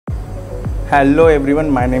Hello everyone,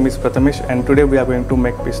 my name is Prathamesh and today we are going to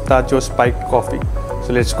make pistachio spiked coffee.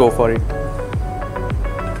 So let's go for it.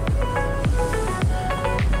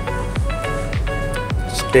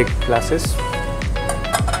 Just take glasses,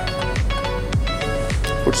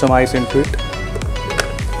 put some ice into it.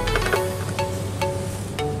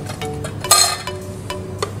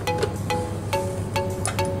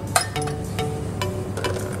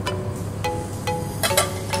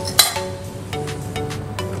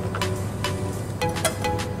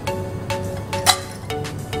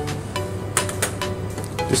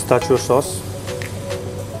 Pistachio sauce,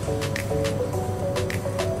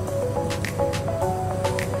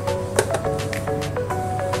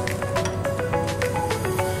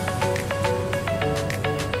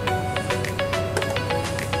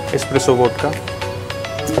 espresso vodka,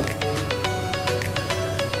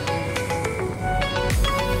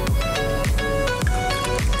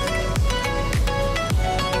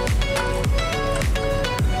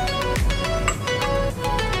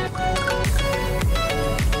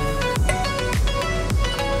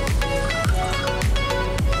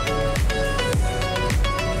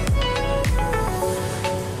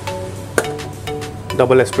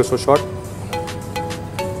 double espresso shot,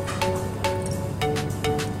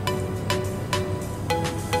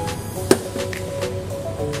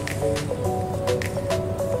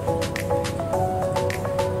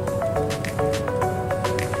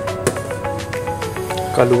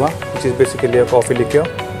 Kahlua, which is basically a coffee liqueur,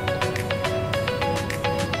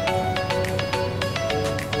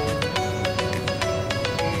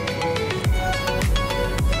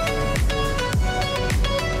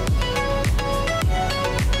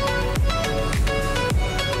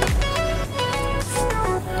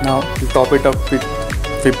 now we'll top it up with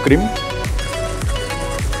whipped cream.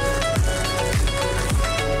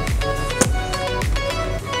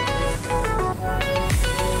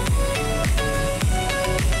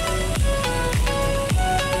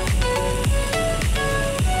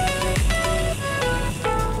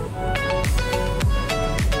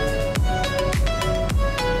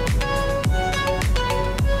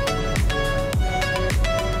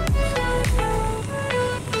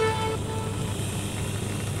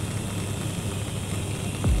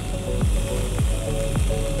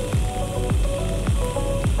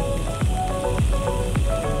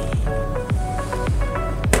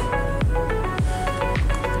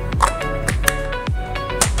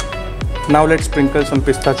 Now let's sprinkle some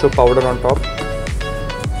pistachio powder on top.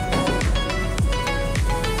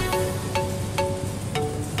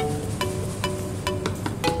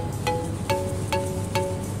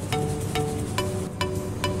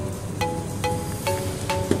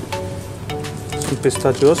 Some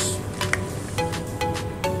pistachios.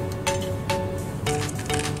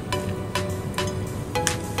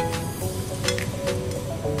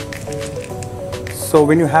 So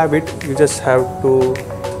when you have it, you just have to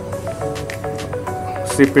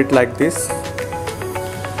sip it like this.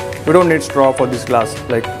 You don't need straw for this glass,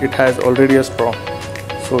 like it has already a straw,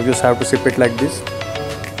 so you just have to sip it like this.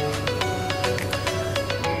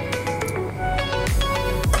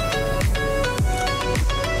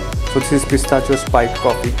 So this is pistachio spiked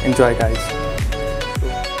coffee. Enjoy guys.